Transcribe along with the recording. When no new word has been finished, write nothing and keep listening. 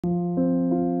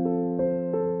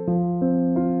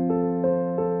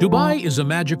Dubai is a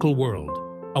magical world,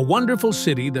 a wonderful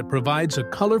city that provides a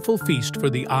colorful feast for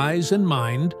the eyes and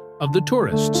mind of the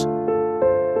tourists.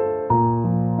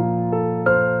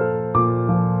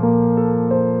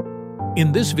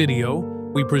 In this video,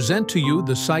 we present to you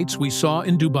the sights we saw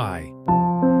in Dubai.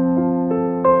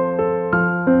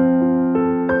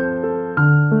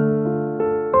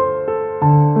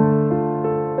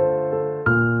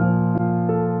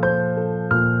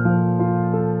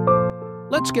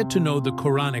 Let's get to know the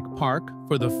Quranic Park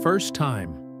for the first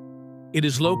time. It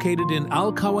is located in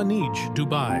Al Kawanij,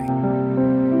 Dubai.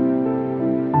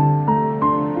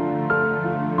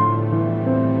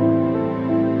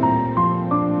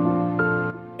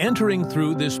 Entering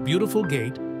through this beautiful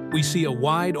gate, we see a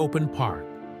wide open park.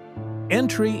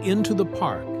 Entry into the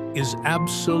park is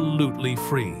absolutely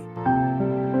free.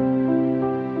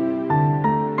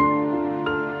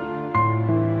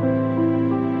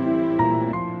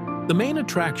 The main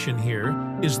attraction here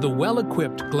is the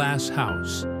well-equipped glass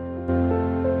house.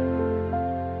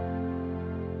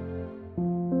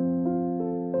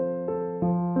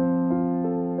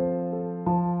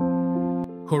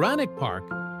 Quranic Park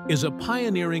is a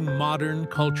pioneering modern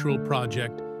cultural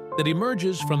project that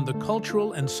emerges from the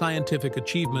cultural and scientific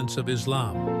achievements of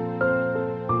Islam.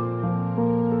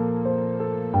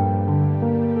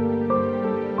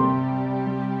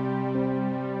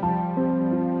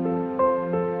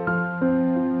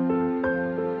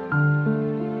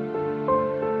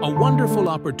 A wonderful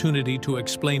opportunity to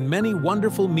explain many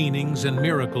wonderful meanings and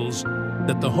miracles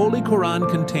that the Holy Quran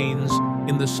contains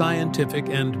in the scientific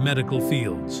and medical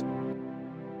fields.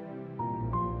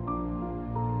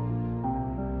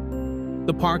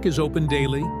 The park is open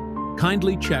daily.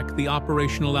 Kindly check the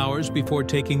operational hours before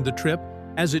taking the trip,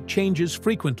 as it changes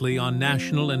frequently on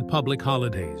national and public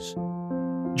holidays.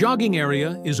 Jogging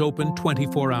area is open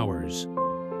 24 hours.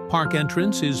 Park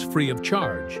entrance is free of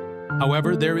charge.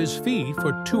 However, there is fee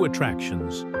for 2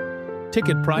 attractions.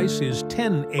 Ticket price is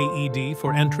 10 AED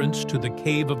for entrance to the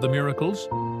Cave of the Miracles,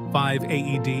 5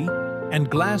 AED, and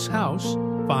Glass House,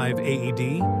 5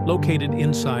 AED, located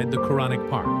inside the Quranic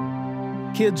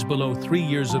Park. Kids below 3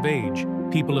 years of age,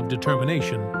 people of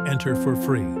determination, enter for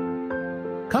free.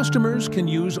 Customers can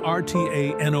use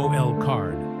RTA NOL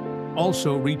card.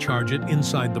 Also recharge it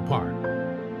inside the park.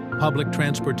 Public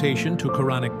transportation to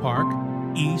Quranic Park,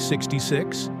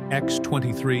 E66,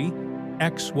 X23,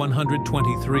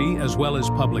 X123, as well as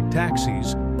public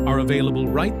taxis, are available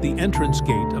right the entrance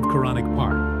gate of Quranic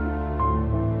Park.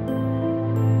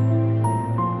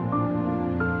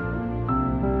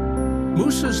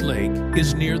 Musa's Lake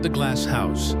is near the Glass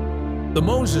House. The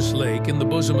Moses Lake in the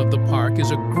bosom of the park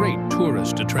is a great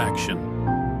tourist attraction.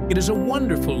 It is a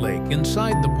wonderful lake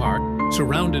inside the park,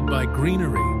 surrounded by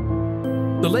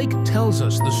greenery. The lake tells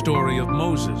us the story of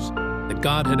Moses, that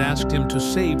God had asked him to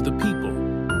save the people.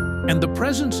 And the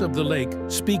presence of the lake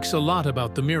speaks a lot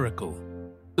about the miracle.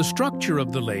 The structure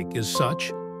of the lake is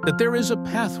such that there is a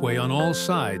pathway on all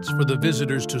sides for the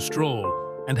visitors to stroll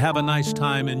and have a nice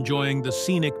time enjoying the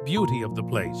scenic beauty of the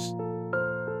place.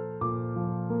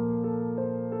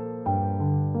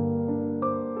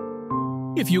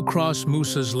 If you cross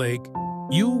Musa's Lake,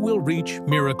 you will reach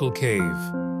Miracle Cave.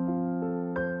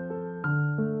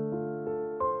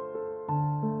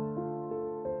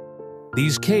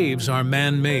 These caves are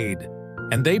man-made,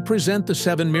 and they present the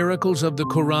 7 miracles of the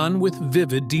Quran with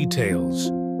vivid details.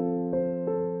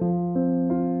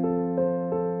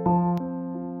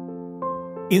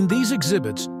 In these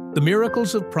exhibits, the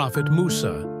miracles of Prophet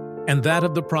Musa and that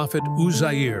of the Prophet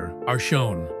Uzair are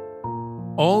shown.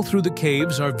 All through the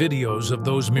caves are videos of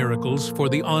those miracles for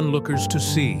the onlookers to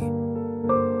see.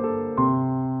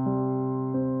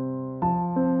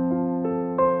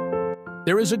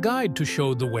 There is a guide to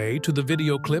show the way to the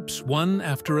video clips one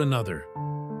after another.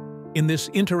 In this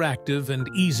interactive and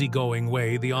easygoing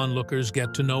way, the onlookers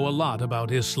get to know a lot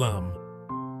about Islam.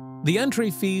 The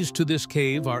entry fees to this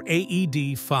cave are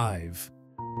AED 5.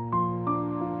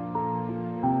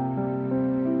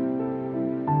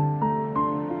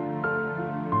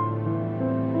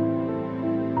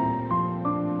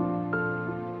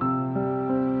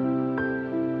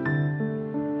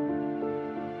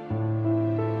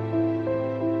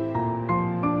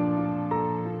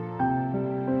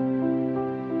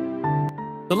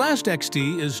 The last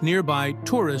XD is nearby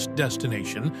tourist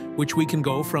destination, which we can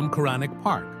go from Quranic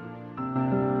Park.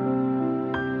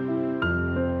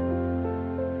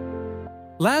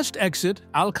 Last exit,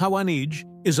 Al Kawanij,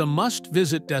 is a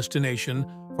must-visit destination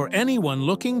for anyone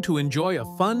looking to enjoy a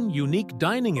fun, unique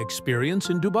dining experience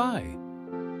in Dubai.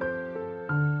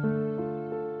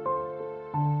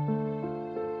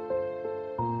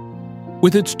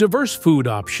 With its diverse food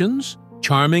options,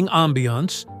 charming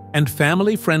ambiance, and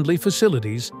family-friendly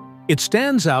facilities, it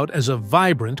stands out as a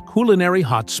vibrant culinary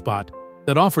hotspot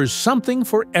that offers something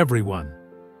for everyone.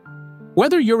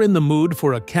 Whether you're in the mood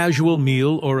for a casual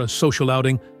meal or a social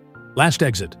outing, Last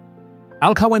Exit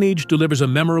Al Khawaneej delivers a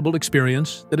memorable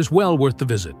experience that is well worth the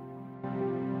visit.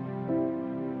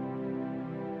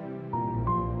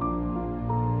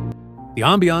 The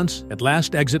ambiance at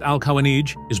Last Exit Al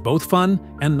Khawaneej is both fun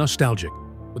and nostalgic,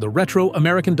 with a retro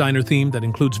American diner theme that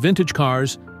includes vintage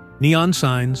cars, neon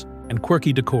signs, and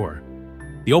quirky decor.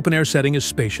 The open-air setting is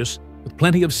spacious, with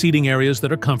plenty of seating areas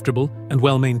that are comfortable and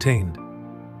well-maintained.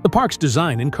 The park's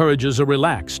design encourages a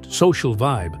relaxed, social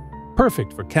vibe,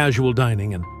 perfect for casual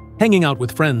dining and hanging out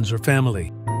with friends or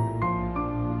family.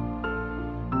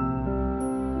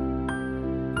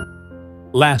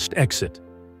 Last Exit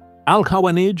Al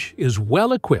Khawaneej is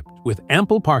well equipped with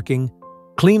ample parking,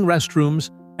 clean restrooms,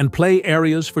 and play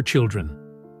areas for children.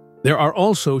 There are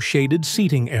also shaded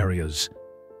seating areas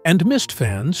and mist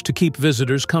fans to keep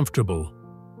visitors comfortable,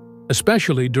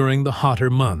 especially during the hotter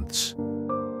months.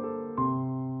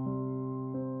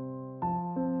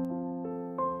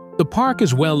 The park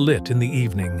is well lit in the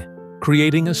evening,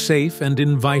 creating a safe and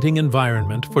inviting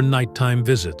environment for nighttime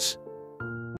visits.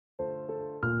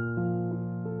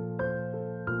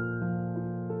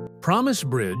 Promise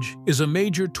Bridge is a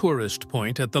major tourist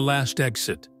point at the Last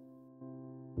Exit.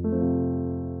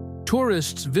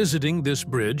 Tourists visiting this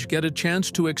bridge get a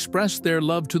chance to express their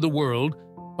love to the world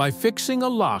by fixing a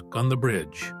lock on the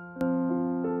bridge.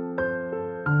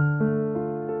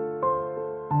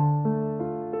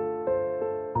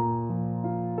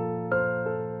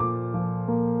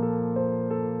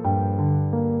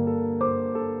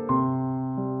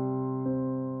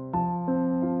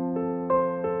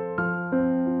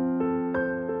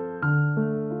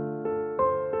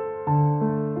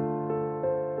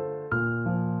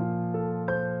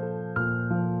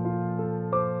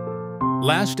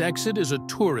 Last Exit is a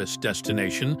tourist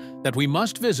destination that we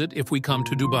must visit if we come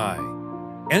to Dubai.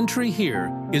 Entry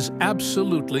here is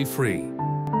absolutely free.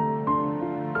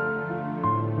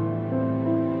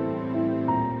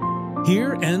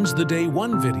 Here ends the Day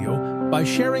 1 video by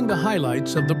sharing the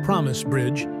highlights of the Promise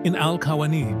Bridge in Al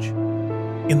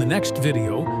Khawaneej. In the next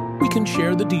video, we can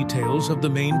share the details of the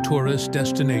main tourist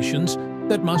destinations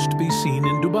that must be seen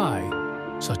in Dubai,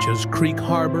 such as Creek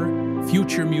Harbor,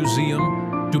 Future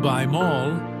Museum, Dubai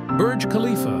Mall, Burj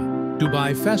Khalifa,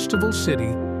 Dubai Festival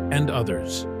City, and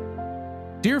others.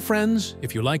 Dear friends,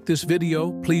 if you like this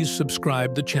video, please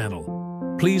subscribe the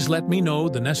channel. Please let me know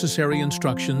the necessary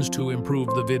instructions to improve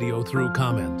the video through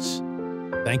comments.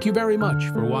 Thank you very much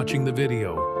for watching the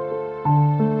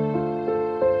video.